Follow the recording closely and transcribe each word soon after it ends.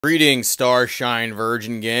Greetings, Starshine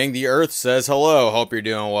Virgin Gang. The Earth says hello. Hope you're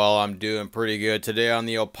doing well. I'm doing pretty good. Today on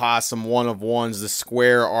the Opossum 1 of 1s, the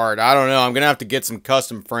square art. I don't know. I'm going to have to get some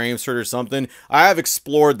custom frames for it or something. I have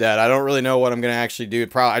explored that. I don't really know what I'm going to actually do.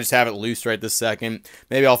 I just have it loose right this second.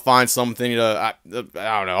 Maybe I'll find something to, I don't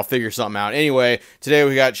know. I'll figure something out. Anyway, today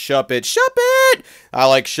we got Shuppet. Shuppet! I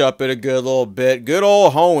like Shuppet a good little bit. Good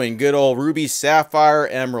old hoeing. Good old Ruby, Sapphire,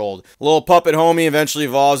 Emerald. Little puppet homie eventually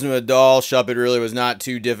evolves into a doll. Shuppet really was not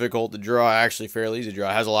too difficult to draw, actually fairly easy to draw.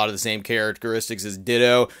 It has a lot of the same characteristics as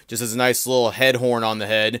Ditto, just has a nice little head horn on the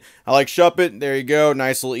head. I like Shuppet. There you go.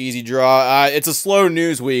 Nice little easy draw. It's a slow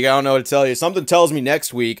news week. I don't know what to tell you. Something tells me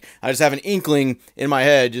next week. I just have an inkling in my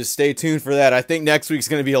head. Just stay tuned for that. I think next week's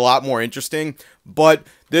going to be a lot more interesting, but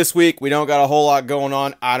this week, we don't got a whole lot going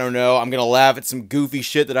on. I don't know. I'm going to laugh at some goofy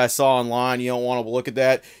shit that I saw online. You don't want to look at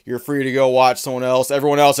that. You're free to go watch someone else.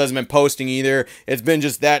 Everyone else hasn't been posting either. It's been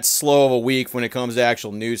just that slow of a week when it comes to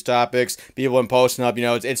actual news topics. People have been posting up, you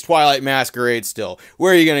know, it's Twilight Masquerade still.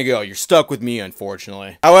 Where are you going to go? You're stuck with me,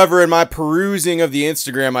 unfortunately. However, in my perusing of the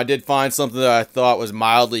Instagram, I did find something that I thought was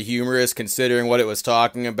mildly humorous considering what it was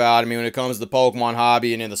talking about. I mean, when it comes to the Pokemon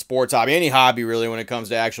hobby and in the sports hobby, any hobby really when it comes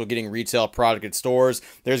to actual getting retail product at stores,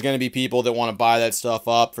 there's going to be people that want to buy that stuff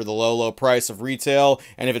up for the low price of retail,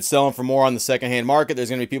 and if it's selling for more on the secondhand market, there's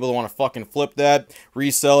going to be people that want to fucking flip that,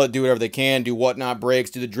 resell it, do whatever they can, do whatnot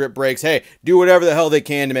breaks, do the drip breaks, hey, do whatever the hell they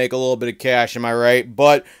can to make a little bit of cash, am I right?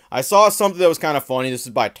 But I saw something that was kind of funny. This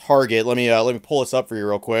is by Target. Let me pull this up for you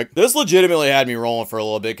real quick. This legitimately had me rolling for a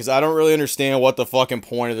little bit because I don't really understand what the fucking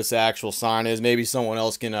point of this actual sign is. Maybe someone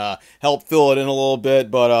else can help fill it in a little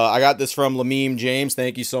bit, but I got this from Lameme James.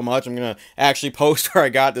 Thank you so much. I'm going to actually post where I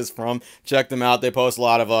got this from. Check them out. They post a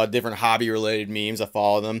lot of different hobby-related memes. I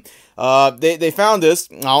follow them. They found this.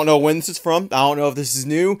 I don't know when this is from. I don't know if this is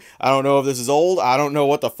new. I don't know if this is old. I don't know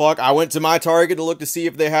what the fuck. I went to my Target to look to see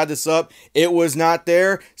if they had this up. It was not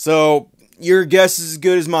there. So your guess is as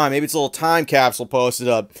good as mine. Maybe it's a little time capsule posted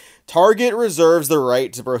up. Target reserves the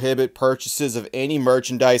right to prohibit purchases of any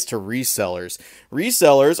merchandise to resellers.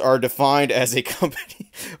 Resellers are defined as a company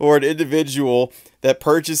or an individual that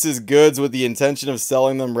purchases goods with the intention of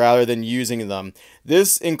selling them rather than using them.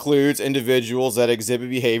 This includes individuals that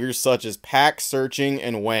exhibit behaviors such as pack searching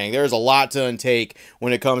and weighing. There's a lot to untake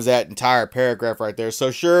when it comes to that entire paragraph right there.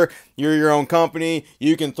 So sure, you're your own company.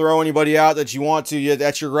 You can throw anybody out that you want to.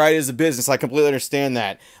 That's your right as a business. I completely understand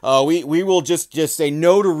that. We will just say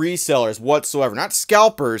no to resellers whatsoever. Not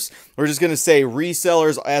scalpers. We're just going to say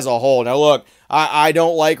resellers as a whole. Now look, I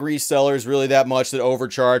don't like resellers really that much that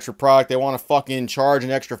overcharge for product. They want to fucking charge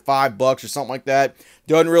an extra $5 or something like that.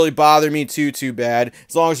 Doesn't really bother me too bad.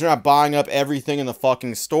 As long as they're not buying up everything in the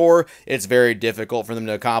fucking store, it's very difficult for them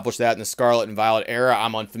to accomplish that in the Scarlet and Violet era.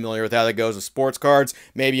 I'm unfamiliar with how that goes with sports cards.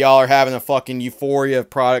 Maybe y'all are having a fucking euphoria of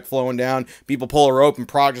product flowing down. People pull a rope and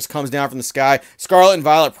product just comes down from the sky. Scarlet and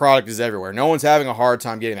Violet product is everywhere. No one's having a hard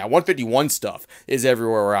time getting that. 151 stuff is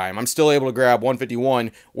everywhere where I am. I'm still able to grab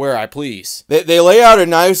 151 where I please. They lay out a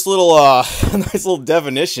nice little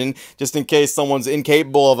definition just in case someone's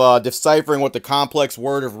incapable of deciphering what the complex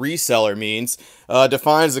word of reseller means.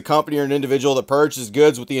 Defines a company or an individual that purchases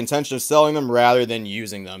goods with the intention of selling them rather than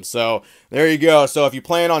using them. So there you go. So if you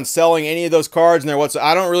plan on selling any of those cards in there,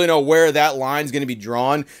 I don't really know where that line's going to be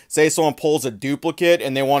drawn. Say someone pulls a duplicate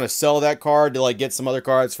and they want to sell that card to like get some other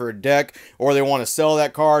cards for a deck, or they want to sell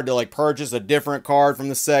that card to like purchase a different card from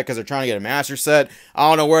the set because they're trying to get a master set. I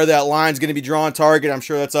don't know where that line's going to be drawn, Target. I'm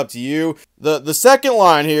sure that's up to you. The second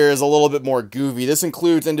line here is a little bit more goofy. This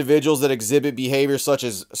includes individuals that exhibit behaviors such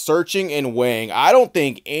as searching and weighing. I don't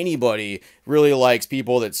think anybody really likes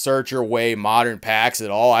people that search or weigh modern packs at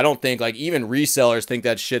all. I don't think, like, even resellers think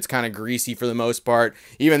that shit's kind of greasy for the most part.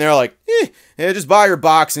 Even they're like, yeah, just buy your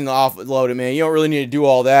box and offload it, man. You don't really need to do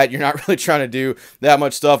all that. You're not really trying to do that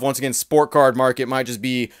much stuff. Once again, sport card market might just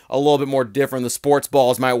be a little bit more different. The sports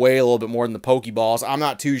balls might weigh a little bit more than the Pokeballs. I'm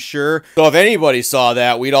not too sure. So if anybody saw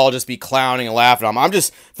that, we'd all just be clowning and laughing at them.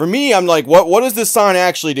 For me, I'm like, what does this sign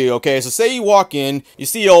actually do? Okay, so say you walk in, you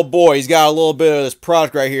see old boy, he's got a little bit of this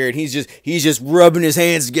product right here, and he's just rubbing his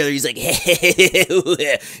hands together. He's like,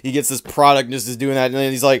 he gets this product and just is doing that, and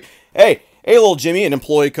then he's like, hey, little Jimmy, an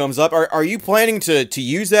employee comes up. Are you planning to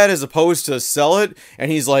use that as opposed to sell it? And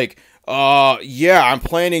he's like, Yeah, I'm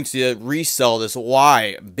planning to resell this.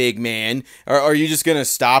 Why, big man? Are you just gonna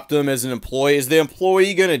stop them as an employee? Is the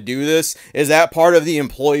employee gonna do this? Is that part of the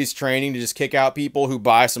employee's training to just kick out people who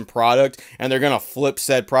buy some product and they're gonna flip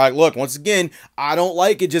said product? Look, once again, I don't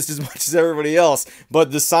like it just as much as everybody else,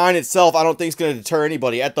 but the sign itself, I don't think is gonna deter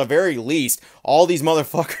anybody. At the very least, all these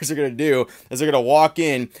motherfuckers are gonna do is they're gonna walk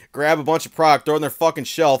in, grab a bunch of product, throw it on their fucking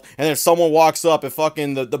shelf, and then if someone walks up and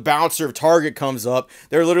fucking the bouncer of Target comes up,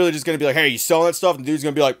 they're literally just gonna be like, hey, you selling that stuff? And the dude's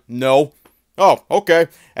gonna be like, no. Oh, okay.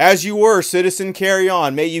 As you were, citizen, carry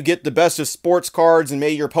on. May you get the best of sports cards, and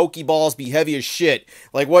may your Pokeballs be heavy as shit.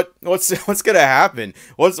 Like, what's gonna happen?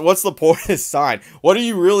 What's the point of this sign? What are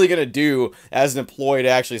you really gonna do as an employee to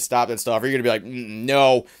actually stop that stuff? Are you gonna be like,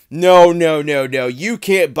 no, no, no, no, no, you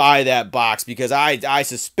can't buy that box because I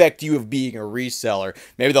suspect you of being a reseller.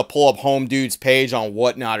 Maybe they'll pull up Home Dude's page on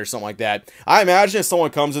Whatnot or something like that. I imagine if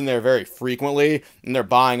someone comes in there very frequently and they're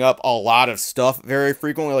buying up a lot of stuff very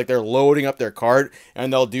frequently, like they're loading up their cart,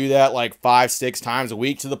 and they'll do that like 5-6 times a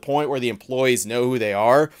week to the point where the employees know who they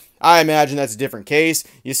are. I imagine that's a different case.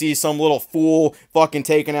 You see some little fool fucking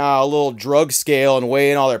taking out a little drug scale and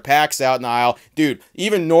weighing all their packs out in the aisle. Dude,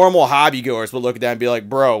 even normal hobby goers would look at that and be like,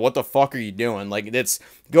 bro, what the fuck are you doing? Like,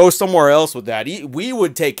 go somewhere else with that. We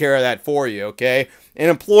would take care of that for you, okay? An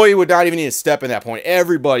employee would not even need to step in that point.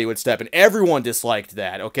 Everybody would step in. Everyone disliked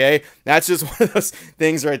that, okay? That's just one of those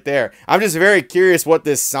things right there. I'm just very curious what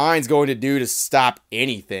this sign's going to do to stop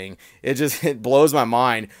anything. It blows my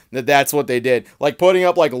mind that that's what they did. Like, putting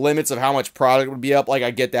up, like, limits of how much product would be up, like,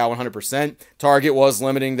 I get that 100%. Target was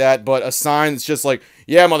limiting that, but a sign that's just like,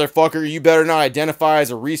 yeah, motherfucker, you better not identify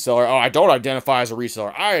as a reseller. Oh, I don't identify as a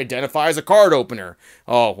reseller. I identify as a card opener.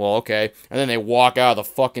 Oh, well, okay. And then they walk out of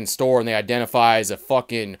the fucking store and they identify as a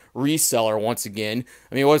fucking reseller once again.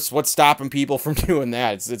 I mean, what's stopping people from doing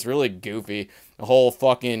that? It's really goofy. A whole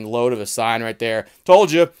fucking load of a sign right there.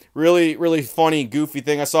 Told you, really, really funny, goofy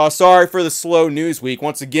thing I saw. Sorry for the slow news week.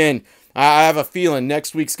 Once again, I have a feeling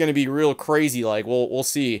next week's going to be real crazy. Like, we'll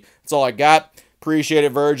see. That's all I got. Appreciate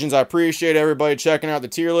it, virgins. I appreciate everybody checking out the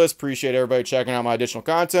tier list. Appreciate everybody checking out my additional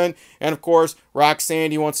content. And, of course, Rock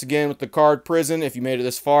Sandy once again with the card prison. If you made it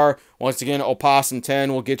this far, once again, Opossum10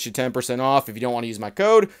 will get you 10% off if you don't want to use my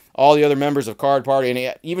code. All the other members of Card Party,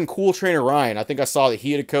 and even Cool Trainer Ryan, I think I saw that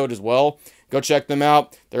he had a code as well. Go check them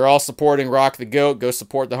out. They're all supporting Rock the Goat. Go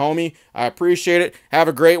support the homie. I appreciate it. Have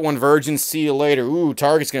a great one, virgins. See you later. Ooh,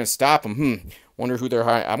 Target's going to stop them. Wonder who they're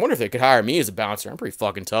hiring. I wonder if they could hire me as a bouncer. I'm pretty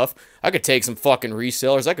fucking tough. I could take some fucking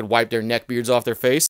resellers. I could wipe their neck beards off their face.